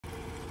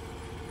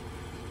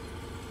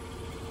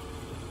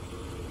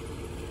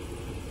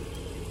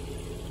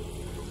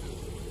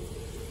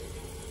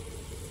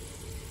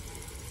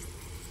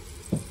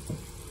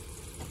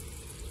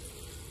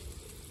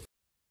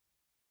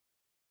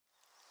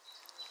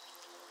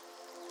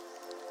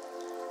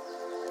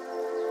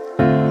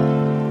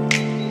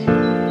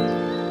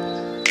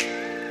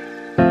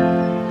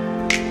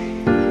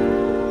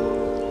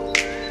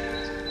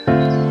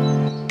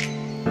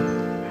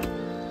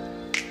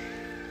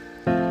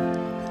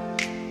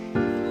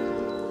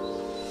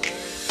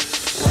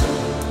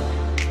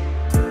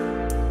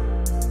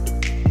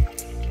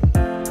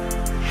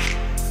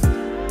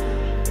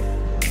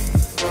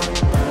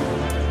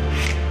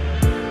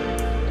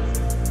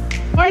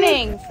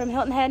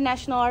Hilton Head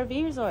National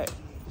RV Resort.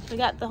 We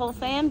got the whole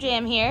fam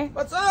jam here.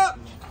 What's up?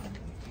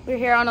 We're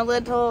here on a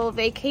little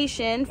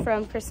vacation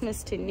from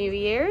Christmas to New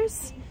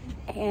Year's,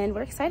 and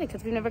we're excited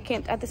because we've never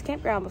camped at this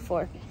campground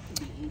before.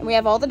 And we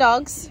have all the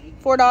dogs,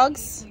 4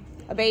 dogs,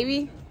 a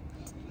baby,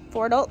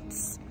 4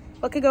 adults.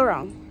 What could go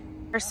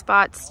wrong? Our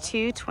spots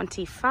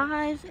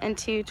 225 and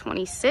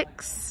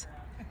 226,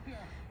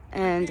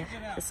 and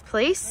this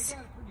place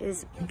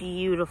is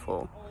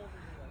beautiful.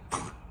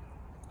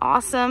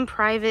 Awesome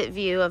private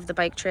view of the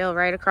bike trail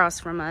right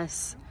across from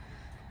us.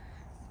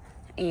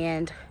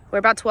 And we're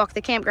about to walk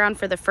the campground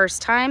for the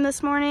first time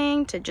this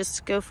morning to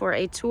just go for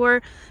a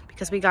tour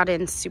because we got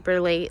in super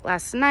late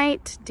last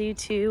night due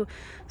to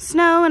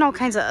snow and all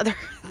kinds of other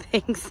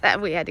things that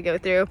we had to go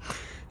through.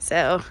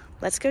 So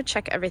let's go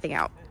check everything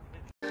out.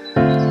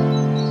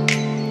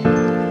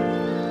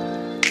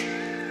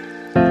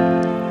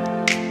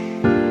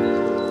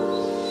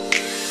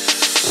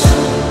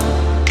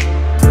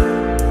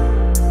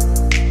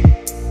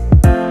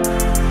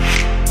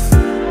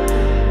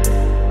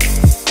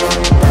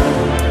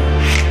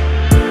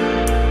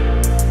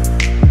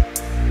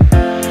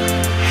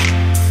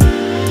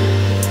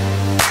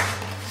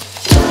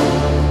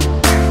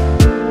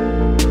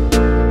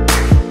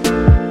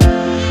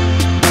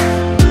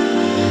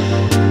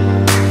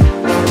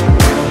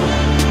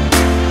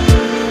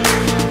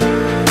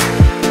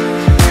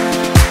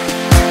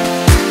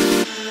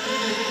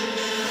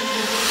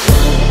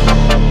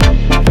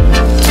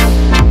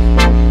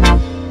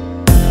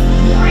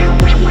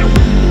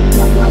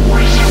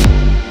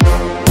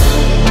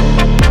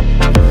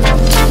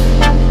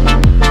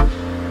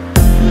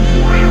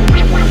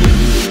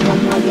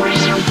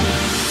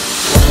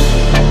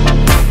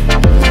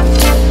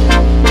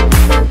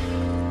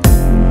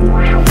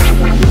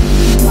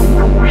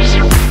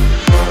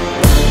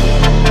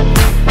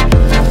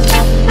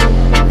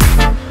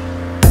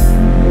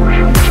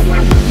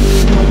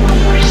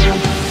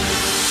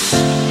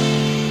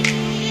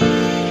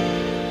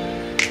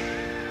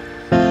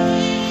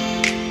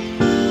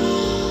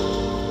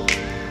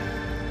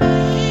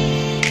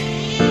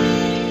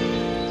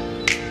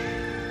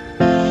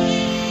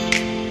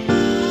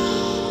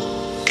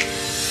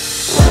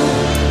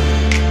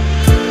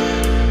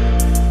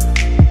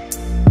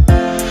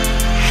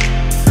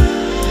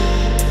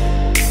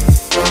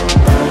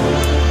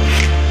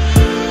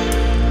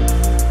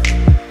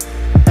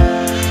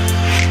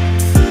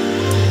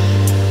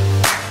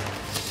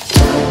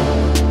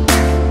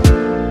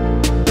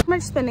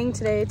 Spending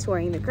today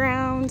touring the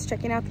grounds,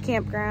 checking out the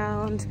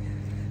campground,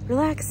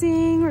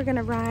 relaxing. We're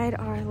gonna ride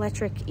our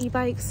electric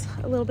e-bikes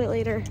a little bit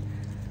later.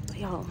 But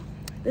y'all,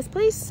 this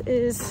place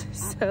is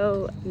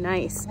so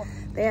nice.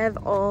 They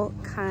have all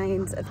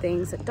kinds of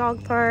things at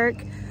dog park,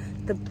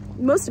 the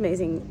most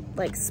amazing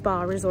like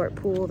spa resort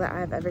pool that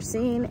I've ever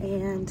seen,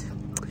 and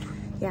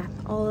yeah,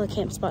 all the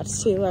camp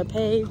spots too are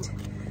paved.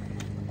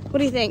 What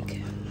do you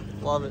think?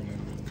 Love it.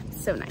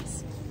 So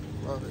nice.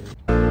 Love it.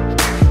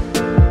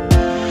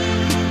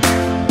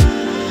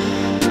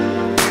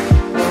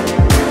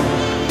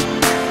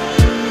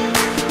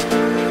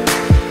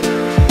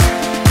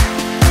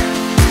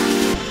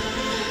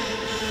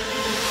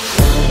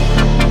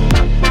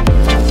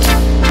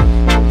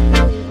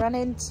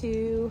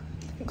 Into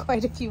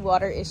quite a few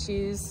water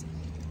issues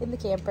in the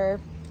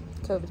camper,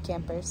 COVID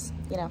campers,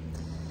 you know.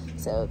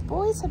 So the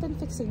boys have been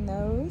fixing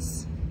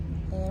those,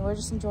 and we're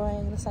just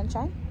enjoying the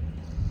sunshine.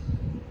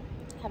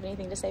 Have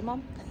anything to say,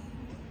 Mom?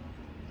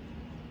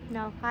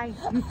 No, hi.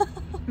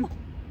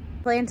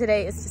 Plan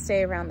today is to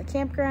stay around the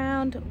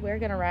campground. We're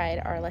gonna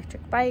ride our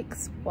electric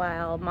bikes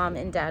while Mom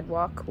and Dad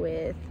walk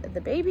with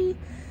the baby.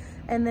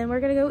 And then we're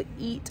gonna go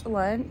eat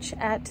lunch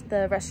at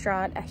the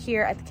restaurant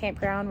here at the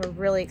campground. We're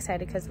really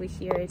excited because we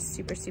hear it's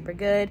super, super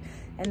good.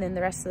 And then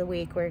the rest of the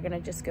week, we're gonna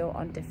just go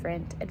on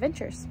different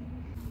adventures.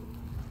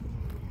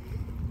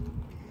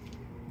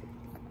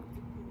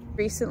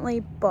 Recently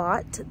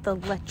bought the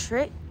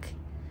electric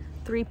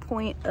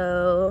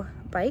 3.0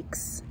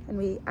 bikes, and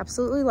we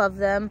absolutely love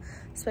them,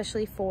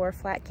 especially for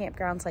flat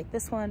campgrounds like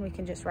this one. We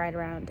can just ride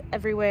around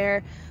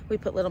everywhere. We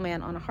put little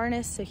man on a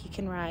harness so he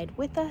can ride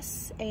with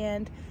us,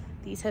 and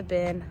these have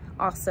been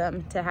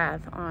awesome to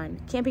have on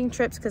camping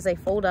trips because they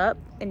fold up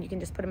and you can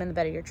just put them in the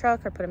bed of your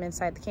truck or put them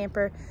inside the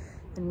camper,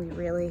 and we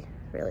really,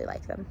 really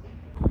like them.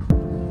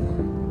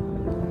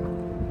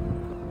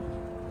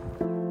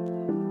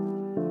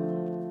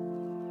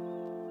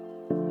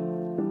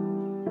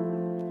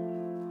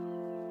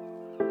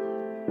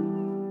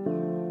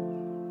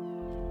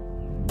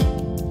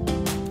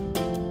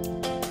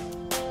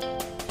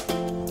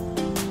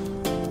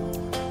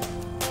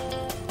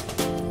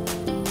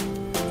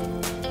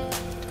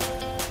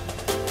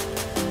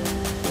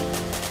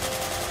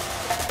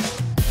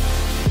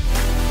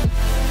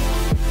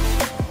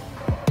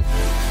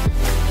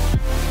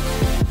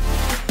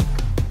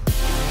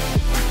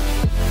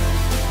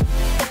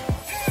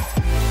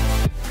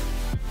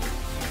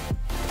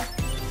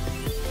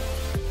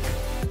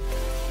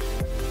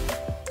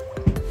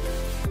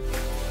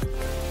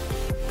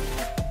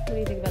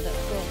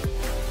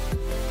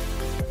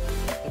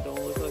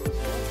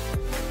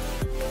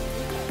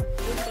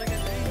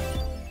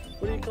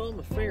 I'm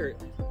a ferret.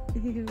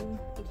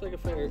 Looks like a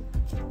ferret.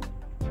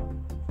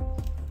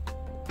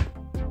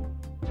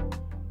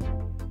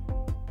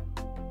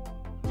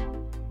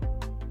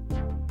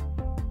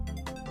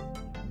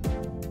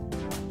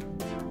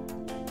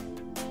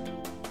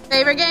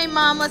 Favorite game,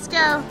 Mom, let's go.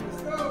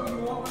 Let's go, you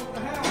want what the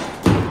house?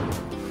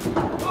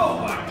 Oh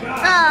my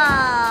God.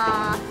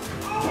 Ah.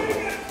 Oh,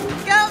 yeah.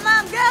 Go,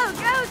 Mom, go,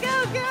 go, go,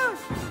 go.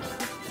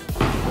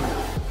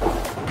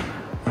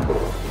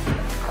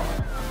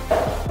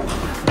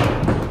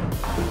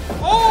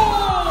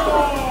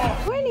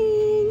 Oh!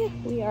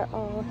 Morning. We are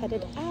all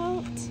headed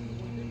out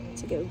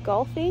to go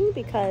golfing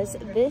because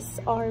this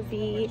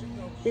RV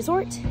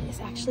resort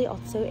is actually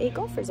also a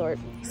golf resort.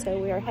 So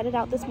we are headed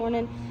out this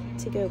morning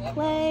to go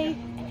play.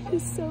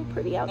 It's so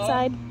pretty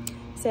outside.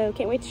 So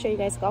can't wait to show you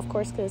guys the golf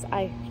course because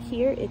I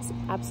hear it's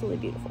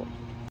absolutely beautiful.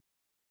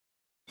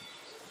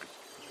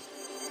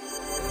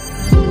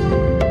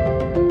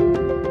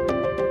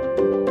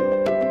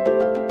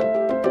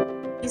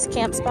 These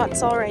camp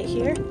spots all right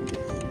here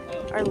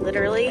are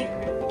literally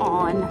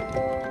on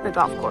the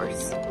golf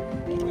course.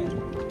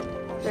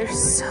 They're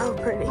so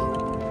pretty.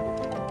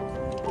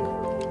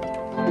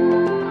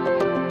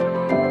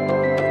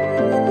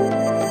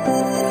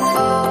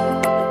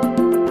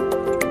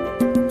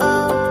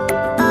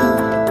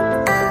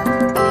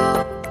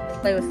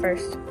 Play with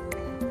first.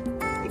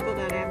 You pulled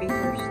out Abby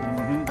first.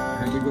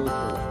 How you go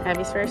first?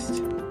 Abby's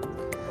first.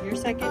 You're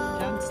second,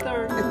 John's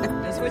third.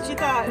 That's what you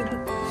thought.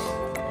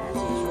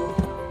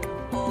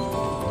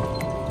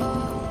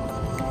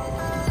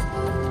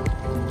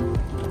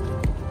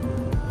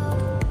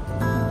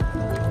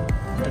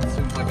 That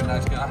seems like a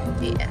nice guy.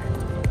 Yeah.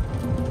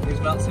 He's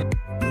about to.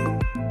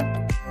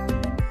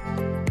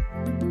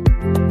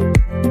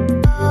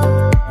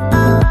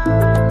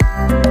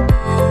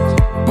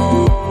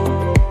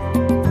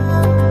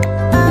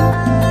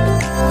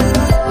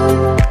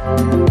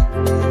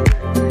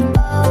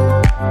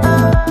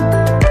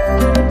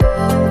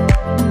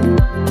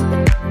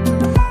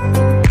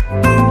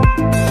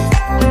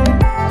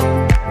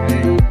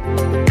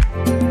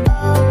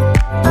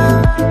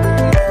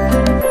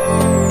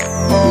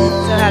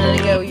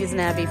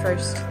 Abby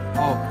first.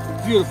 Oh,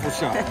 beautiful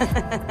shot.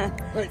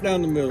 Right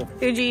down the middle.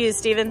 Who'd you use,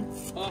 Steven?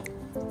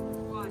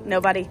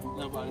 Nobody?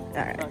 Nobody. All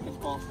right. Practice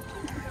ball.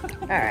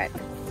 All right.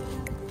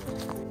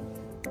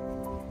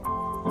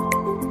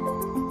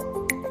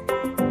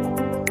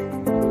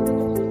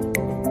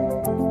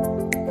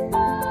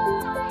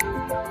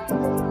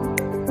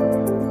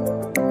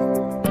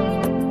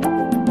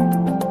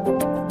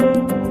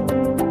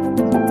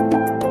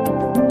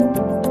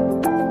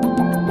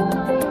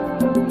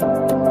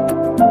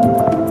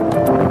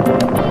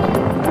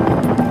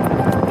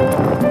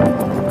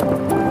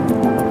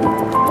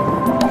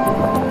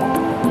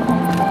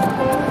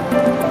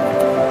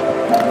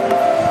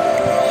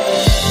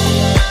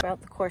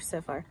 Course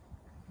so far?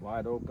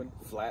 Wide open,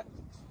 flat,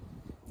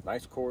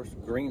 nice course.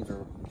 Greens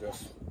are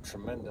just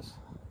tremendous.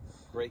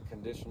 Great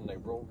condition. They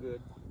roll good.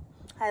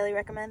 Highly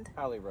recommend.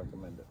 Highly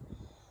recommend it.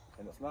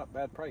 And it's not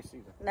bad price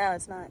either. No,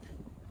 it's not.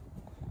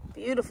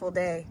 Beautiful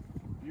day.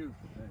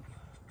 Beautiful day.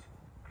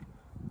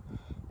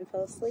 We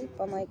fell asleep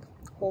on like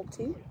hole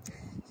 2,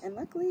 and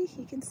luckily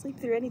he can sleep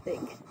through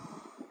anything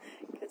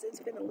because it's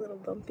been a little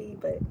bumpy,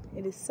 but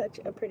it is such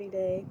a pretty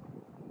day.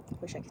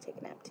 Wish I could take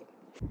a nap too.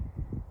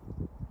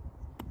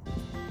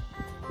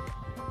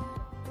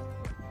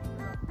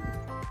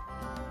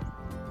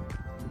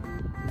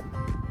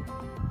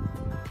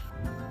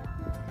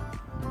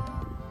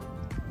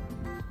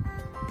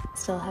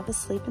 Still have a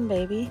sleeping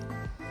baby.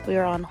 We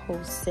are on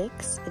hole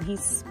 6 and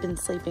he's been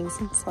sleeping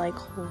since like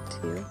hole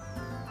 2.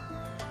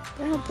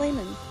 But I don't blame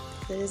him.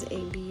 It is a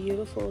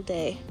beautiful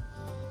day.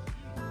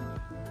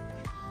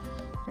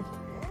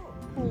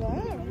 Hello.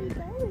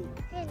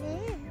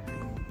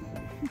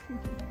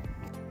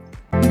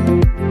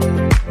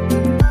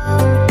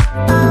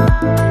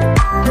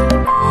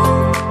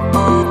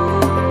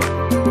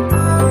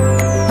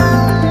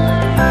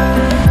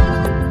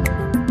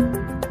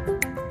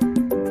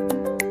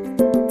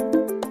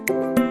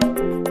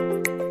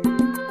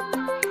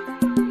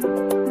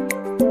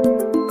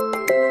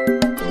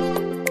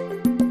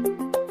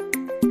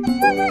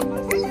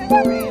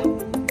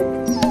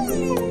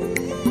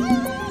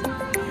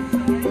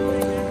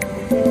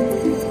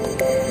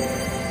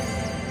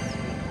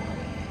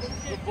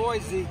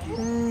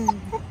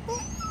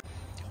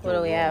 What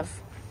do we have?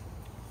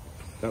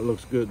 That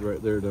looks good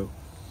right there, though.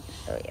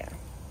 Oh, yeah.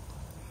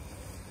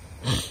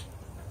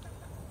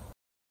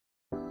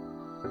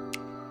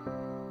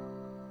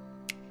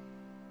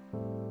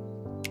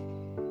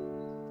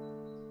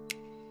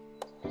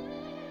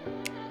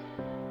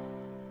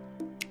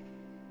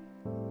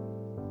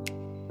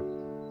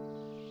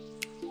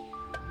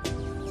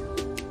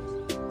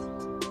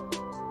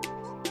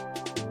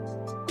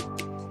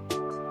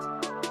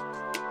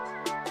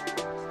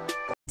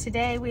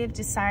 Today we have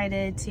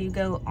decided to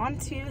go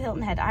onto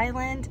Hilton Head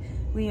Island.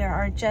 We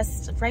are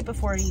just right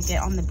before you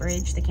get on the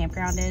bridge, the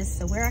campground is.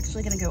 So we're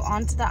actually gonna go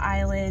onto the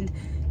island,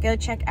 go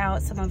check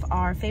out some of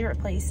our favorite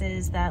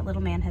places that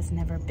little man has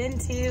never been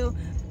to,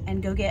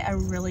 and go get a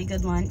really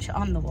good lunch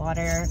on the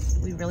water.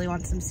 We really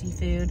want some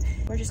seafood.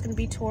 We're just gonna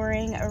be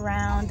touring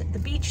around the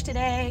beach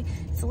today.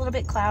 It's a little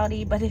bit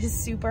cloudy, but it is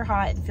super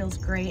hot. It feels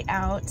great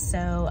out.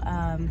 So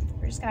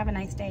we're just gonna have a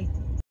nice day.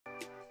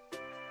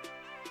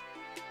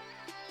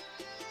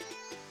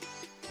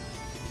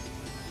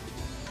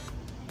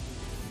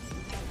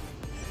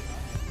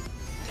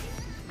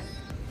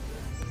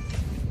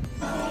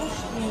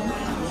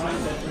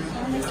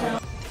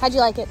 How'd you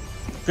like it?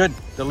 Good,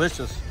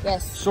 delicious.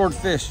 Yes.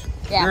 Swordfish.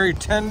 Yeah. Very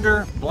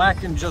tender,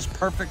 blackened just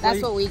perfectly.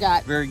 That's what we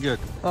got. Very good.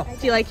 Oh,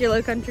 Do you like your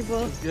Low Country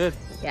Bowl? good.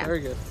 Yeah. Very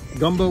good.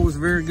 Gumbo was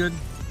very good.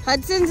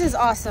 Hudsons is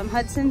awesome.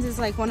 Hudsons is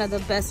like one of the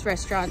best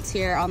restaurants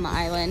here on the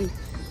island.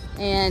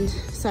 And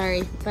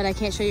sorry, but I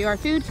can't show you our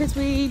food because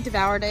we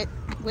devoured it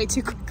way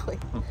too quickly.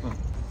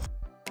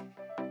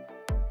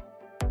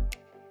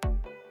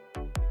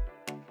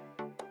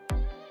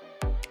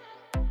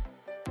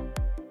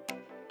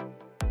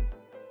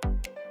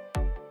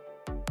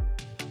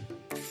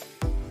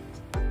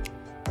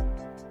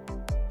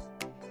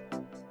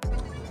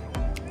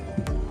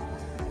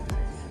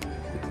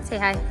 Say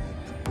hi.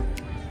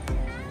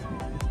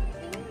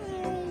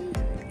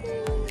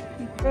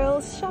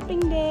 Girls shopping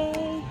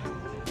day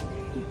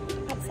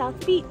at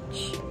South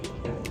Beach.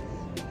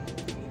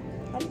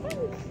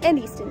 And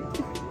Easton.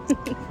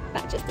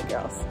 Not just the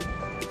girls.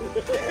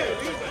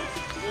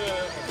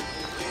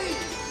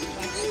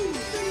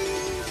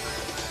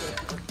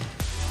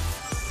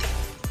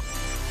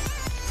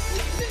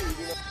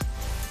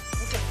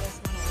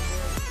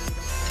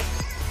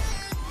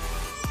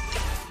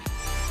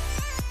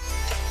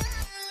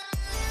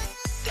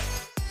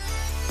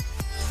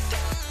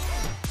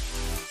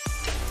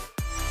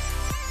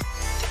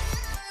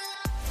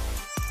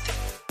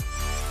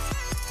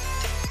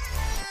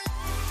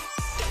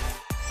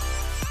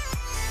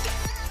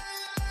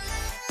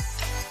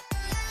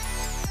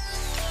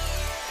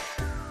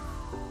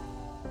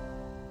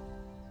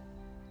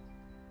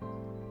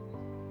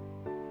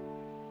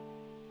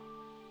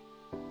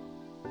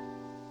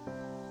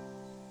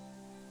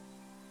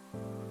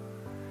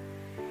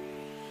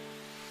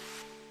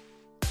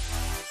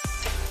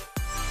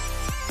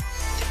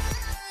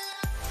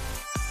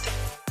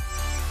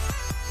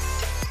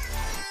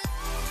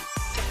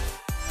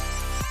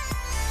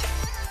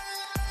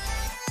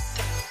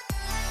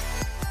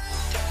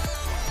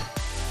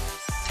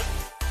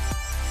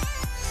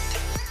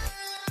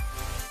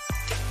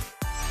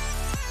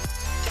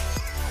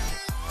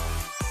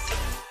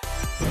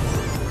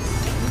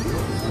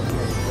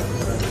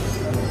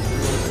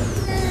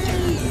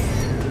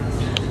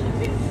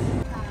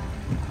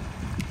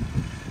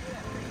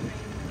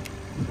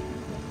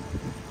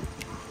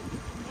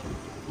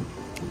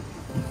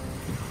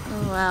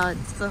 Wow,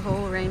 it's the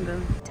whole rainbow.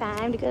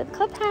 Time to go to the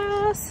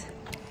clubhouse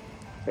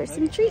for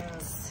some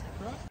treats.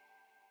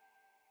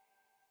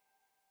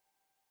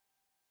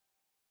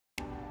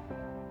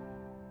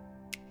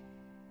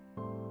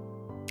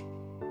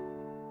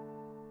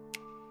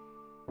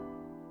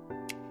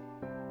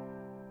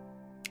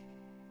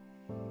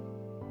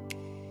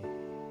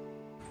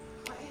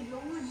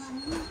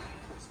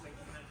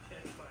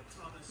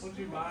 What'd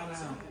you buy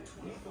now?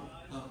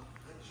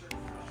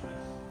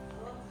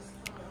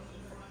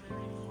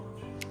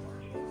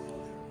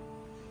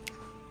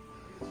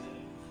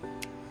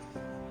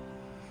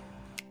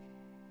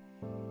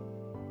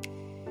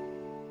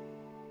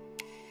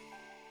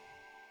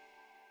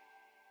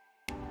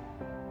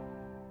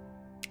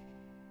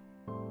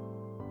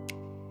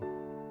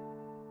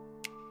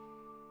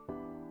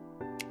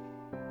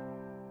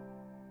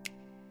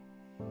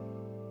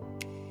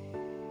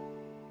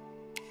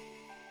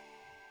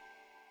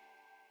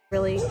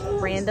 Really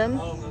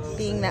random,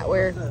 being that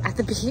we're at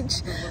the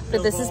beach,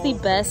 but this is the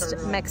best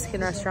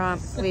Mexican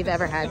restaurant we've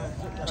ever had.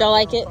 Did y'all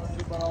like it?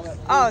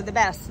 Oh, the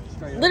best.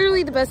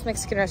 Literally the best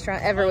Mexican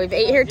restaurant ever. We've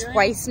ate here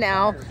twice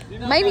now.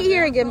 Might be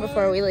here again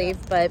before we leave,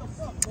 but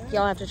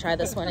y'all have to try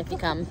this one if you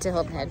come to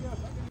Hilton Head.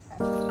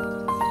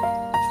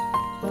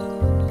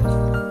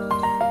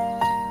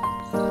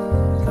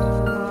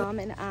 Mom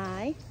and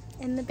I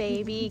and the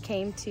baby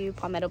came to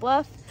Palmetto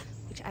Bluff,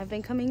 which I've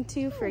been coming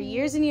to for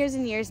years and years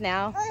and years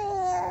now.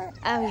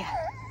 Oh yeah.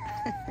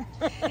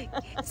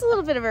 It's a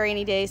little bit of a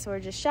rainy day, so we're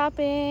just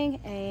shopping,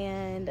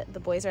 and the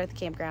boys are at the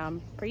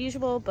campground per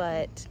usual.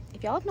 But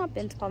if y'all have not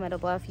been to Palmetto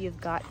Bluff,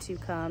 you've got to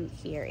come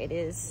here. It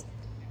is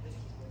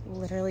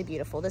literally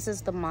beautiful. This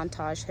is the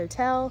Montage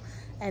Hotel,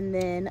 and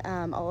then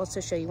I'll also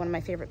show you one of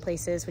my favorite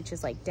places, which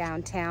is like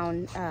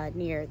downtown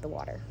near the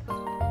water.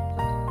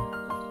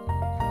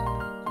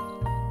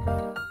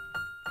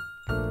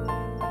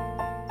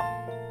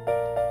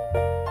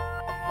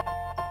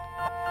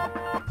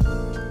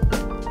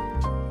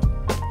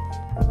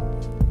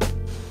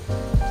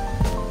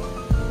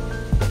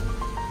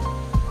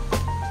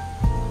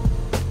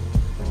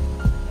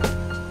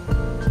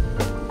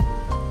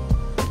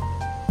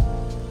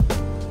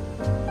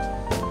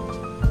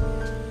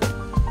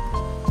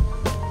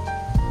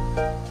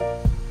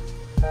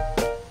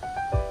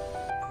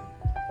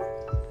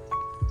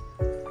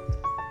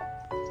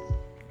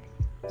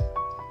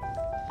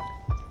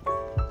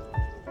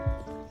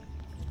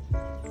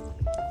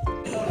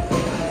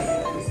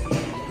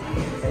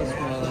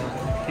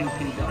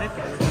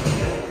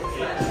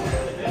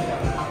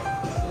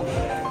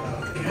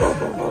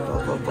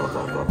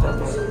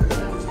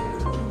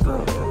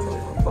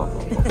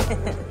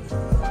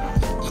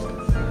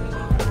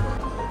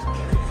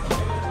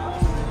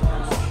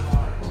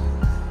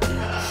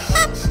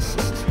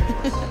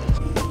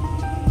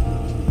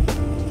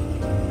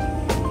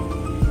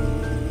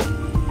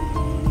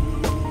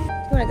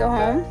 wanna go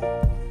home?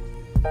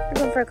 We're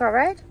going for a car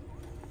ride?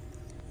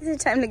 Is it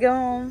time to go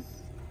home?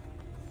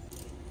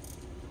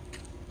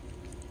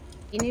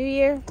 New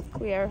Year,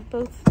 we are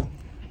both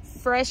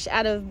fresh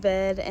out of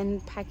bed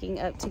and packing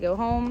up to go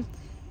home.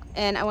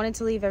 And I wanted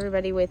to leave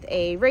everybody with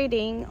a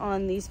rating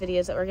on these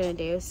videos that we're gonna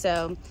do.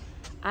 So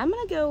I'm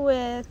gonna go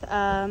with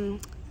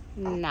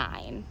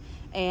 9.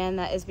 And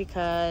that is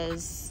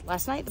because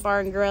last night the bar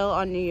and grill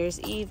on New Year's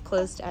Eve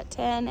closed at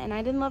 10 and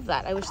I didn't love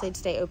that. I wish they'd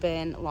stay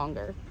open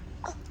longer.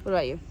 What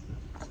about you?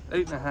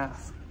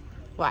 8.5.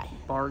 Why?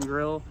 Bar and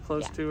grill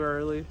closed too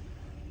early.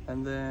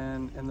 And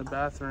then in the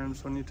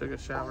bathrooms, when you took a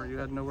shower, you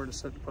had nowhere to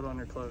sit to put on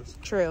your clothes.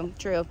 True,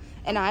 true.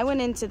 And I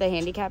went into the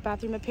handicap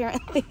bathroom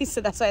apparently,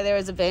 so that's why there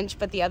was a bench.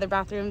 But the other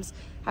bathrooms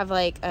have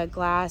like a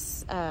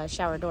glass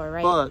shower door,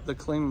 right? But the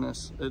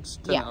cleanness, it's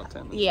 10 out of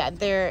 10. Yeah,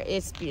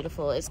 it's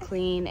beautiful. It's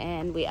clean,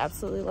 and we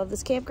absolutely love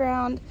this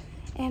campground.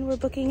 And we're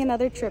booking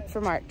another trip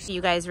for March.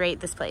 You guys rate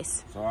this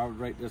place? So I would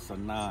rate this a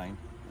 9.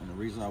 And the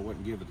reason I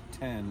wouldn't give it a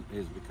 10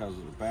 is because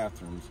of the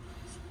bathrooms.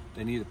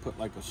 They need to put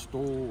like a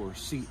stool or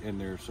seat in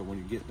there so when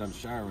you get done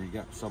showering, you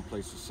got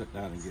someplace to sit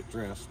down and get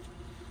dressed.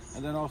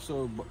 And then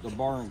also the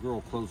bar and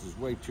grill closes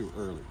way too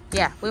early.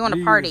 Yeah, we want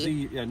to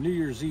party. New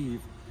Year's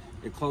Eve,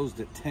 it closed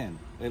at 10.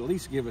 They at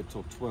least give it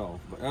till 12.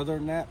 But other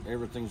than that,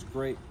 everything's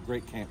great.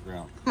 Great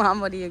campground.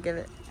 Mom, what do you give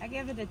it? I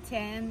give it a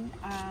 10.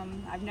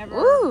 I've never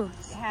Ooh.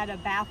 had a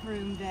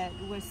bathroom that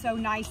was so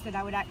nice that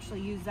I would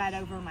actually use that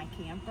over my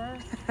camper.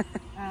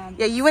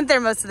 Yeah, you went there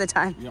most of the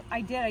time. Yep.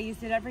 I did. I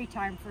used it every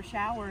time for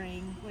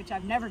showering, which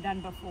I've never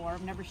done before.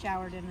 I've never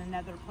showered in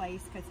another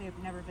place because they've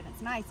never been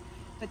as nice.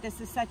 But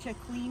this is such a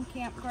clean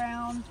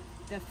campground.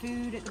 The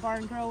food at the bar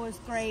and grill was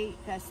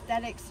great. The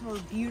aesthetics were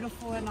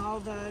beautiful in all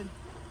the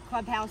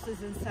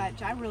clubhouses and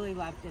such. I really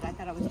loved it. I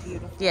thought it was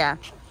beautiful. Yeah.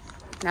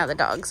 Now the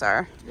dogs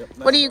are. Yep,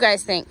 What do you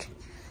guys think?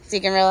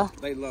 Zeke and Rilla?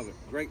 They love it.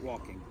 Great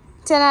walking.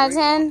 10 out of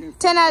 10?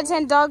 10 out of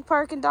 10 dog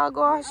park and dog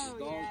wash? Oh,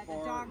 Dog yeah, the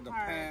park, dog the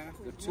park path,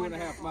 the was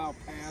 2.5 mile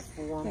path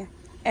for them. Yeah.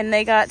 And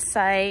they got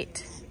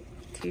site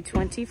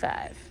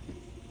 225.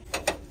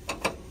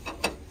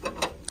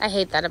 I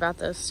hate that about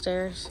those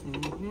stairs.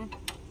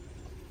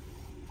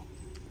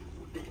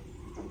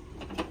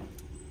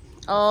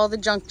 All the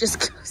junk just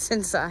goes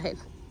inside.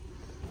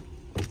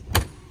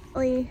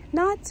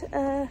 Not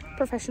a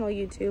professional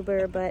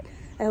YouTuber, but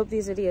I hope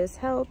these videos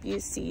help you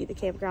see the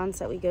campgrounds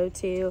that we go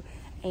to,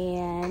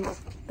 and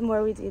the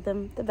more we do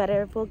them, the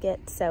better we'll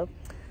get. So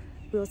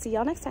we will see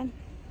y'all next time.